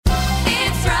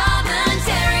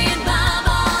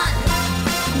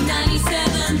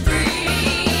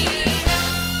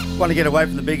Want to get away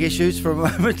from the big issues for a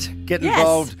moment? Get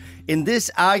involved in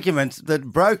this argument that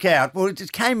broke out. Well, it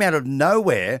just came out of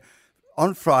nowhere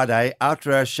on Friday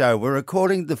after our show. We're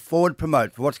recording the forward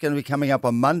promote for what's going to be coming up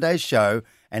on Monday's show,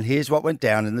 and here's what went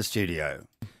down in the studio.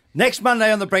 Next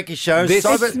Monday on the Brekkie Show.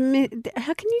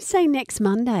 How can you say next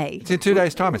Monday? It's in 2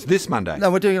 days' time. It's this Monday.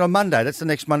 No, we're doing it on Monday. That's the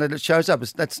next Monday that shows up.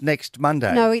 That's next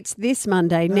Monday. No, it's this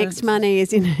Monday. Next Monday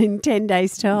is in 10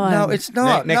 days' time. No, it's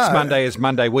not. Next Monday is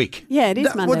Monday week. Yeah, it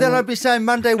is Monday. Well, then week. I'd be saying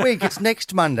Monday week. It's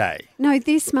next Monday. No,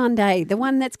 this Monday, the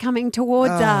one that's coming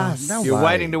towards us. No You're way.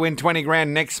 waiting to win 20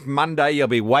 grand next Monday. You'll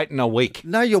be waiting a week.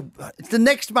 No, it's the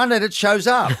next Monday that shows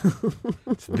up.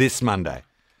 It's this Monday.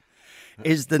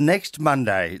 Is the next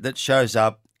Monday that shows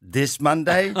up this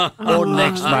Monday or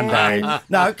next Monday?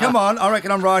 No, come on. I reckon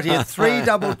I'm right here.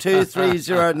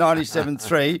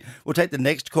 322-30-973. We'll take the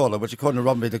next caller, which according to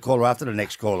Robin will be the caller after the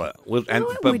next caller. But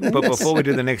before we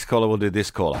do the next caller, we'll do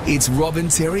this caller. It's Robin,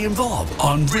 Terry and Bob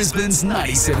on Brisbane's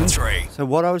 97.3. So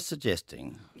what I was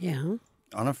suggesting Yeah.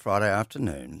 on a Friday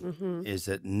afternoon is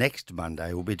that next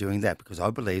Monday we'll be doing that because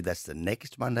I believe that's the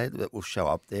next Monday that will show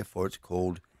up. Therefore, it's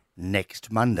called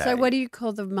next Monday. So what do you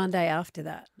call the Monday after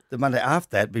that? The Monday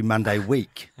after that would be Monday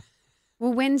week.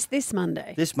 Well, when's this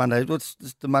Monday? This Monday, what's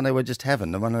the Monday we're just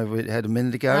having? The Monday we had a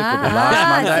minute ago? It could be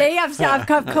last Monday. See, I've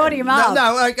caught him up.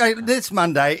 No, okay, this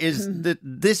Monday is,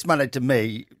 this Monday to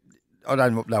me, I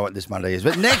don't know what this Monday is,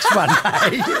 but next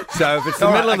Monday. So if it's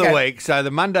the middle of the week, so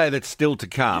the Monday that's still to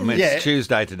come, it's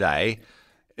Tuesday today.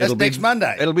 That's next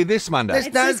Monday. It'll be this Monday.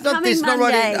 It's not not this not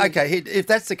right. Monday. Okay, if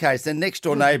that's the case, then next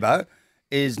door neighbour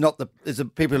is the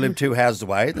people who live 2 houses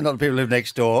away. They're not the people who live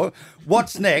next door.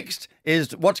 What's next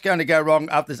is what's going to go wrong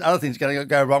after this other thing's going to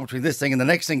go wrong between this thing and the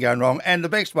next thing going wrong. And the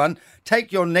next one,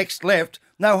 take your next left.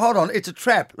 No, hold on, it's a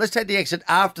trap. Let's take the exit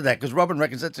after that because Robin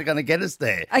reckons that's going to get us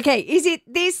there. Okay, is it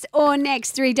this or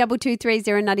next?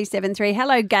 3223097.3.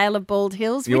 Hello, Gail of Bald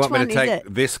Hills. You Which want me one to is take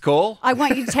it? this call? I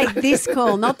want you to take this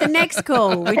call, not the next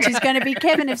call, which is going to be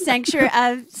Kevin of Sanctuary,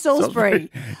 Salisbury.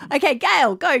 Okay,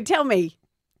 Gail, go, tell me.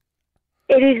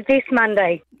 It is this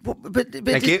Monday.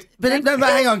 Thank you. But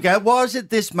hang on, Gail. Why is it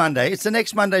this Monday? It's the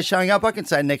next Monday showing up. I can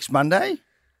say next Monday.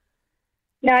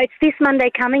 No, it's this Monday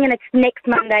coming and it's next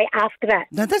Monday after that.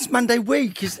 No, that's Monday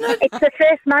week, isn't it? It's the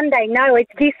first Monday. No,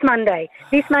 it's this Monday.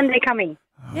 This Monday coming.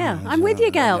 Yeah, I'm with you,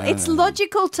 Gail. It's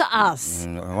logical to us.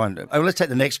 I wonder. Oh, let's take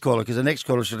the next caller because the next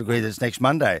caller should agree that it's next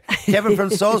Monday. Kevin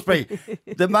from Salisbury.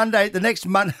 The Monday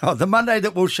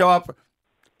that will show up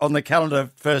on the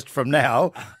calendar first from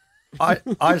now. I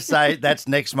say that's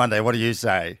next Monday. What do you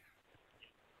say?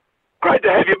 Great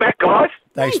to have you back, guys.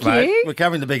 Thanks, Thank mate. you. We're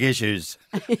covering the big issues.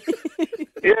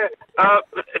 Yeah,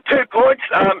 2 points.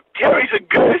 Terry's a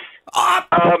goose.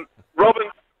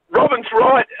 Robin's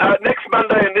right. Next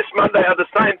Monday and this Monday are the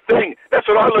same thing. That's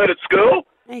what I learned at school.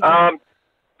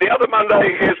 The other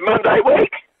Monday is Monday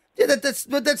week. Yeah,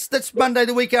 that's Monday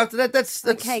the week after that. That's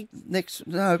Okay. next.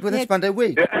 No, well, that's Monday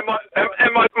week. Yeah, and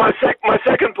my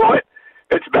second point,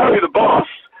 it's Barry the boss.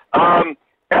 Our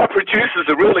producers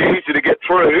are really easy to get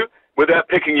through without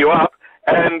picking you up.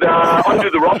 And I do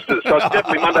the rosters, so it's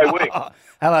definitely Monday week.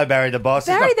 Hello, Barry the boss. It's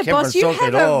Barry not the Kevin boss, you Salisbury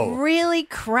have at all. a really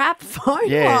crap phone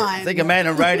Yeah, line. I think a man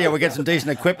in radio will get some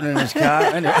decent equipment in his car.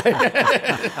 Anyway.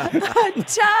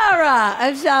 Tara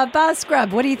of Bar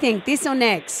Scrub, what do you think? This or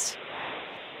next?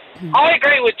 I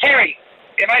agree with Terry.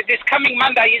 You know, this coming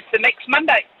Monday is the next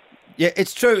Monday. Yeah,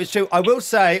 it's true. It's true. I will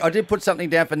say I did put something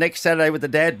down for next Saturday with the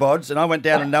dad bods, and I went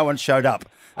down and no one showed up.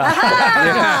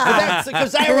 That's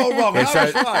because they were all wrong. I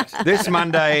was right. This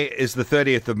Monday is the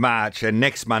 30th of March and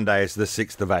next Monday is the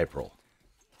 6th of April.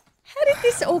 How did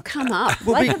this all come up?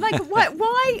 Well,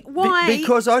 Why?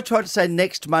 Because I tried to say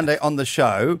next Monday on the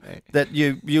show that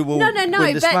you will No,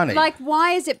 win this but money.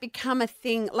 why has it become a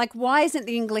thing? Like, why isn't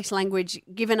the English language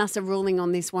giving us a ruling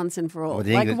on this once and for all?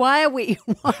 Well, why are we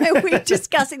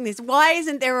discussing this? Why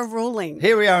isn't there a ruling?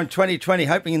 Here we are in 2020,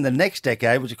 hoping in the next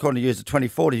decade, which according to you is the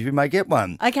 2040s, we may get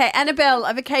one. Okay, Annabelle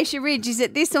of Acacia Ridge, is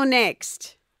it this or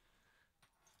next?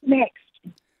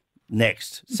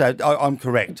 Next. So I'm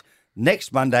correct.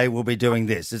 Next Monday we'll be doing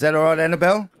this. Is that all right,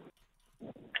 Annabelle?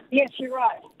 Yes, you're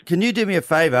right. Can you do me a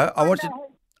favour? I want you.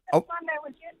 Monday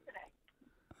was yesterday.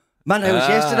 Monday was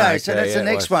yesterday, so okay, that's the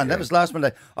next one. That was last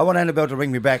Monday. I want Annabelle to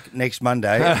ring me back next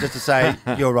Monday just to say,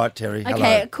 you're right, Terry. Okay,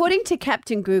 Hello. according to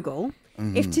Captain Google,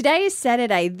 if today is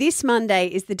Saturday, this Monday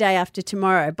is the day after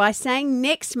tomorrow. By saying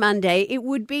next Monday, it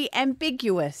would be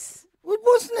ambiguous. It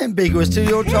wasn't ambiguous till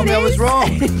you told me I was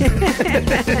wrong.